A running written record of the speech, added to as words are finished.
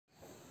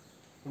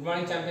Good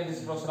morning, champions. This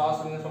is Professor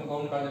Aswin from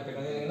Government College of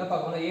Technology. என்ன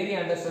பார்க்கணும் area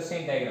under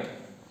strain diagram.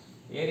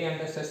 Area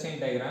under strain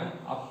diagram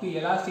up to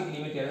elastic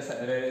limit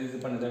இது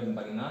பண்ணுது அப்படினு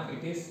பாத்தீங்கன்னா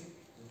it is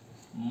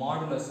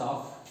modulus of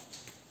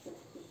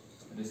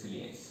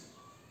resilience.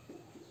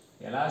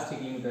 Elastic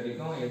limit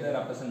வரைக்கும் எதை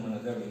represent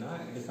பண்ணுது அப்படினா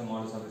it is the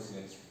modulus of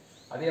resilience.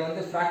 அதே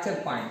வந்து fracture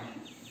point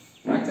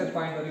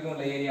வரைக்கும்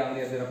உள்ள ஏரியா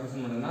வந்து எதை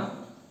represent பண்ணுதுனா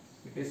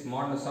it is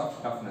modulus of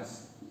toughness.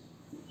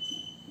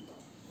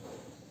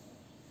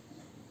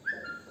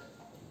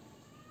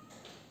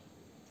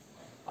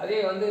 அதே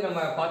வந்து நம்ம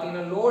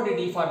பாத்தீங்கன்னா load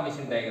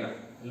deformation diagram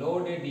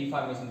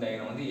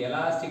வந்து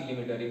elastic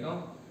limit வரைக்கும்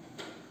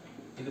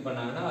இது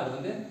பண்ணாங்கன்னா அது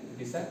வந்து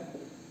it is a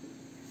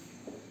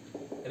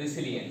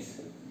resilience.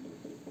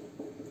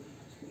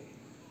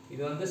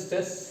 இது வந்து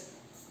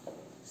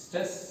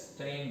stress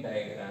strain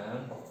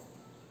diagram,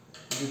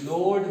 இது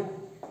load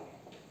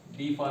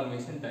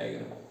deformation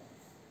diagram.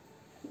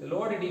 The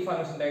load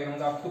deformation diagram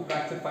வந்து up to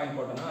fracture point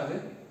போட்டோம்னா அது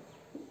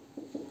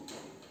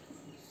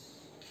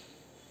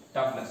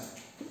toughness.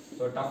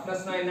 So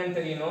toughness na enna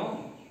theriyணும்,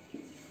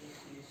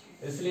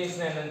 resilience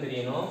na enna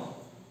theriyணும்,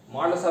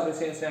 modulus of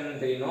resilience na enna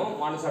theriyணும்,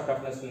 modulus of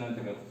toughness na enna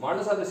theriyணும்.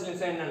 Modulus of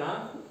resilience enna na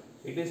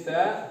it is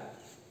the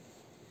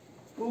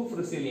proof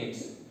resilience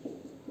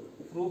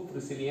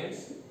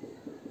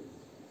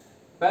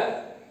per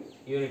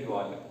unit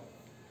volume.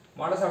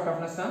 Modulus of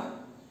toughness na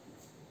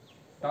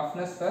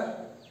toughness per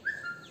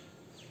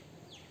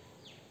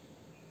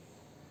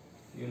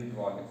unit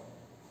volume.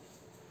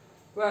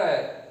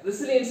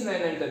 Resilience na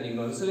enna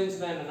theriyணும். Resilience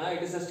na enna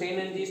it is a strain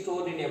energy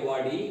stored in a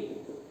body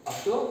up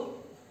to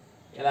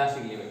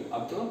elastic limit.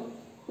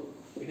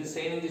 It is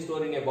strain energy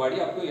stored in a body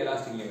up to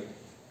elastic limit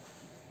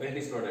when it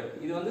is loaded.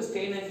 இது வந்து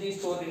strain energy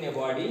stored in a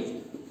body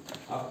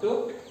up to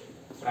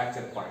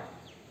fracture point.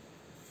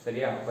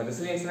 சரியா? அப்ப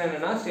resilience na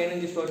enna strain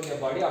energy stored in a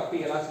body up to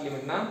elastic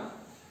limit na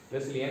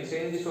resilience.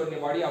 Strain energy stored in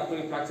a body up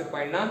to fracture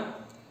point na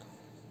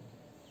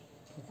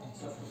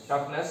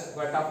toughness.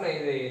 But toughness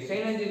இது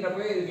strain energy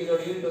ன்றப்போ இதுக்கு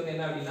இதோட unit வந்து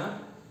என்ன அப்படினா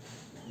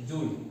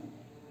joule.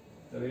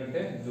 இதோட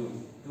unit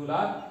joule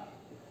R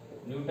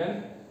Newton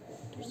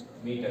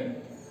metre.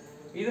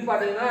 இது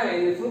பாத்தீங்கன்னா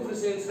இது proof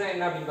resilience னா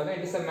என்ன அப்படினு பார்த்தா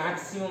it is a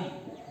maximum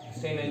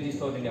strain energy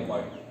stored in a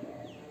body.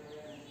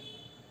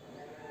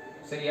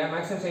 சரியா?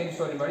 maximum strain energy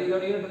stored in a body.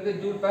 இதோட யூனிட் வந்து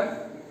ஜூல் per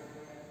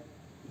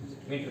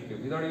மீட்டர்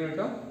கியூப். இதோட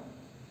unit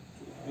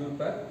joule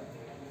per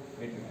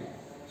metre cube.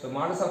 So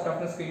modulus of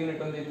toughness के unit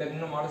வந்து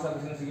தெரியும், modulus of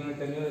resilience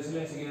unit தெரியும்,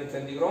 resilience unit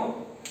தெரிஞ்சுக்கிறோம்,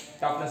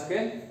 toughness के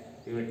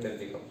யூனிட்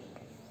தெரிஞ்சுக்கிறோம்.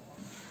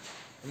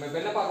 நம்ம இப்ப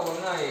என்ன பார்க்க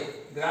போறோம்னா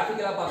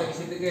கிராஃபிக்கலா பார்த்த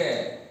விஷயத்துக்கு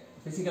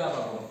பிசிக்கலா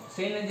பார்ப்போம்.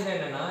 strain energy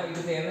என்னன்னா it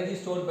is the energy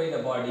stored by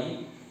the body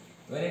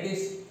when it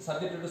is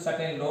subjected to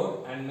certain load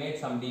and made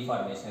some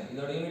deformation.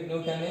 இதோட யூனிட்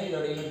நியூட்டன்,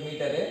 இதோட யூனிட்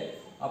மீட்டர்,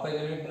 அப்ப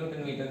இதோட யூனிட்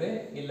நியூட்டன் மீட்டர்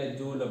இல்ல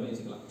ஜூல் அப்படி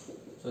வச்சுக்கலாம்.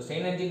 சோ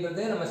strain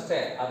energyங்கிறது நம்ம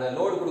அத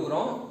லோட்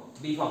கொடுக்குறோம்,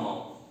 டிஃபார்ம்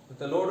ஆகும்.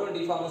 இந்த லோடும்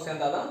டிஃபார்மும்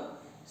சேர்ந்தாதான்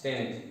strain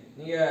energy.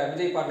 நீங்க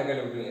விஜய் பாட்டுல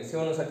கேள்விப்பட்டீங்க,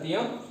 சிவனும்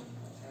சத்தியம்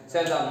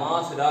சேர்ந்தா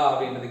மாசுடா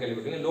அப்படின்றது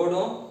கேள்விப்பட்டீங்க.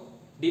 லோடும்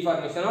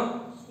டிஃபார்மேஷனும்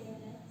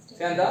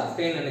சேர்ந்தா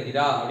strain energy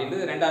டா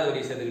அப்படின்றது ரெண்டாவது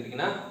வரி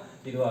சேர்த்துக்கிட்டீங்கன்னா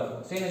இதுவா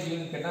இருக்கும். strain energy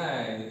கேட்டா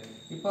இது.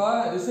 இப்போ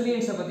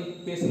resilience பத்தி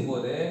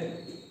பேசும்போது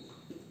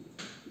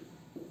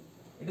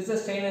it is a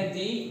strain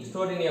energy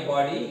stored in a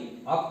body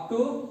up to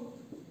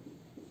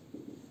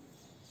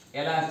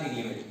elastic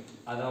limit.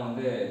 அதான்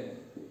வந்து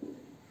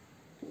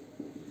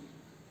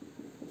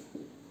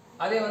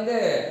அதே வந்து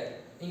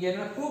இங்க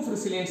என்ன proof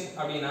resilience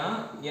அப்படினா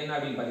என்ன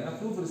அப்படினு பாத்தீங்கன்னா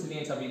proof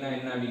resilience அப்படினா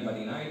என்ன அப்படினு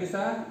பாத்தீங்கன்னா it is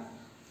a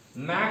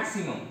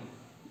maximum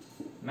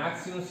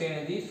strain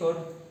energy stored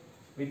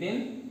within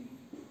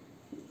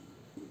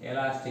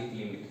elastic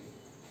limit.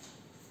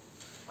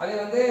 அதே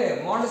வந்து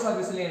modulus of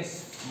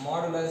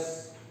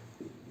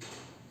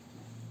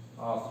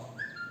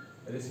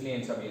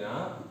resilience அப்படினா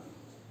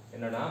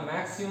என்னன்னா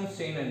maximum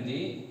strain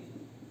energy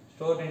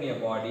stored in a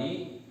body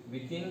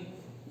within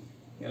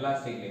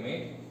elastic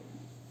limit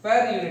per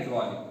unit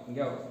volume.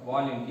 இங்க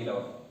வால்யூம் கீழ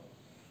வரும்.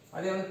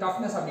 அதே வந்து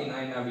toughness அப்படினா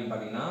என்ன அப்படினு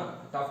பாத்தீங்கன்னா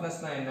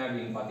toughnessனா என்ன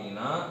அப்படினு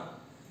பாத்தீங்கன்னா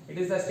it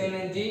is the strain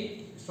energy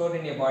stored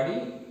in a body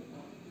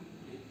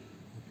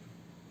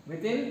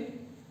within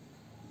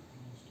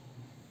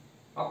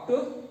up to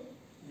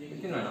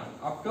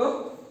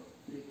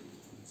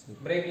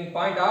breaking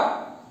point or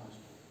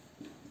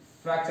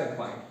fracture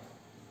point.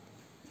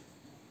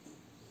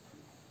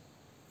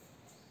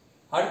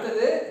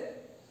 அடுத்தது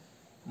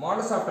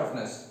modulus of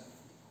toughness.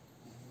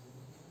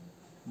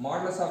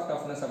 modulus of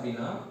toughness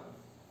அப்படினா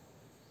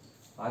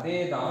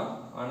அதேதான்,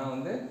 ஆனா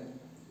வந்து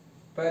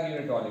per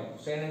unit volume.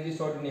 strain energy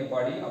stored in a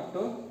body up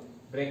to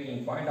breaking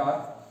point or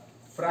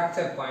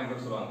fracture point னு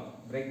சொல்வாங்க.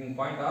 breaking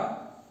point or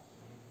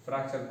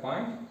fracture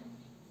point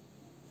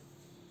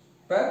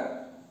per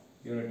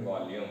unit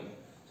volume.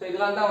 So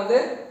இதெல்லாம் தான் வந்து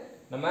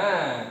நம்ம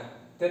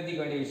தெரிஞ்சிக்க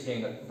வேண்டிய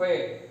விஷயங்கள். இப்போ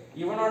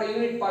இவனோட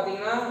யூனிட்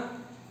பாத்தீங்கன்னா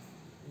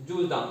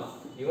ஜூல் தான்.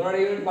 இவனோட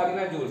யூனிட்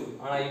பாத்தீங்கன்னா ஜூல்.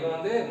 ஆனா இவன்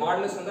வந்து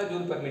மாடுலஸ் வந்தா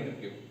joule per meter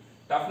cube.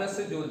 toughness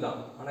joule தான்.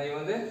 ஆனா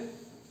இவன் வந்து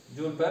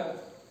ஜூல் per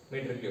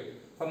meter cube.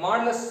 இப்போ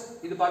மாடுலஸ்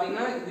இது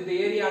பாத்தீங்கன்னா இது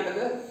area under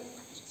the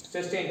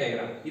strain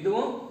diagram.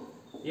 இதுவும்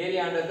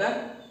area under the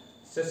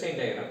sustain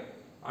diagram.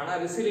 ஆனா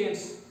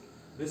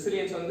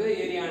resilience வந்து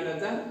area under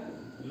the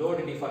load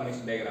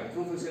deformation diagram.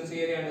 True frequency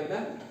area under the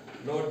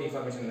load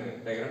deformation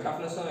diagram.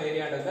 Toughness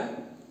area under the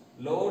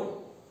load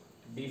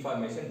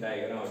deformation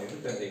diagram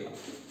அப்படினு தெரிஞ்சுக்கலாம்.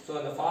 So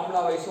அந்த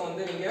formula வைஸும்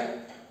வந்து நீங்க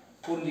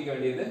புரிஞ்சிக்க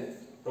வேண்டியது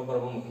ரொம்ப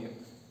ரொம்ப முக்கியம்.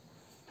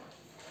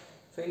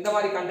 சோ இந்த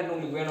மாதிரி கண்டென்ட்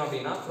உங்களுக்கு வேணும்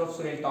அப்படினா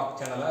ப்ரொஃபஷனல் டாக்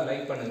சேனலை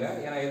லைக் பண்ணுங்க.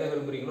 ஏனா எதை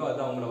விரும்புறீங்களோ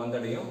அது உங்களை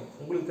வந்தடையும்.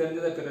 உங்களுக்கு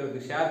தெரிஞ்சதை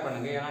பிறருக்கு ஷேர்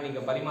பண்ணுங்க. ஏனா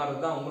நீங்க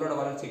பரிமாறுறது தான் உங்களோட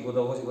வளர்ச்சிக்கு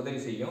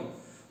உதவி செய்யும்.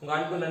 உங்க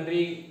அன்பு நன்றி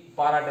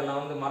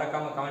பாராட்டெல்லாம் வந்து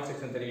மறக்காம கமெண்ட்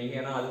செக்ஷன் தெரிவிங்க.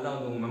 ஏனா அதுதான்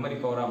வந்து உங்க மெமரி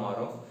பவரா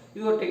மாறும்.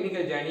 இது ஒரு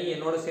டெக்னிக்கல் ஜர்னி.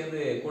 என்னோட சேர்ந்து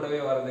கூடவே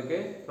வரதுக்கு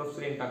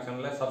ப்ரொஃபஷனல் டாக்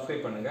சேனலை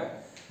சப்ஸ்கிரைப் பண்ணுங்க.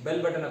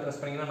 பெல் பட்டனை பிரஸ்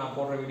பண்ணீங்கன்னா நான்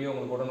போடுற வீடியோ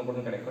உங்களுக்கு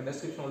உடனுக்குடன் கிடைக்கும்.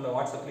 டிஸ்கிரிப்ஷன்ல உள்ள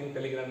வாட்ஸ்அப் லிங்க்,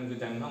 டெலிகிராம் லிங்க்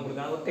வச்சாங்கன்னா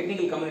உங்களுக்கு ஒரு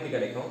டெக்னிக்கல் கம்யூனிட்டி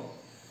கிடைக்கும்.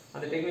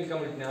 அந்த டெக்னிக்கல்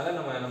கம்யூனிட்டினால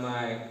நம்ம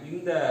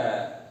இந்த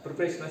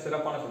ப்ரிப்பரேஷனை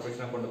சிறப்பான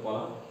ப்ரிப்பரேஷனாக கொண்டு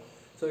போகலாம்.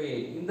 ஸோ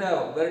இந்த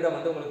வருடம்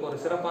வந்து உங்களுக்கு ஒரு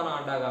சிறப்பான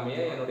ஆண்டாக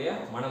அமைய என்னுடைய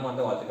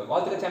மனமார்ந்த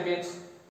வாழ்த்துக்கள். சாம்பியன்ஸ்.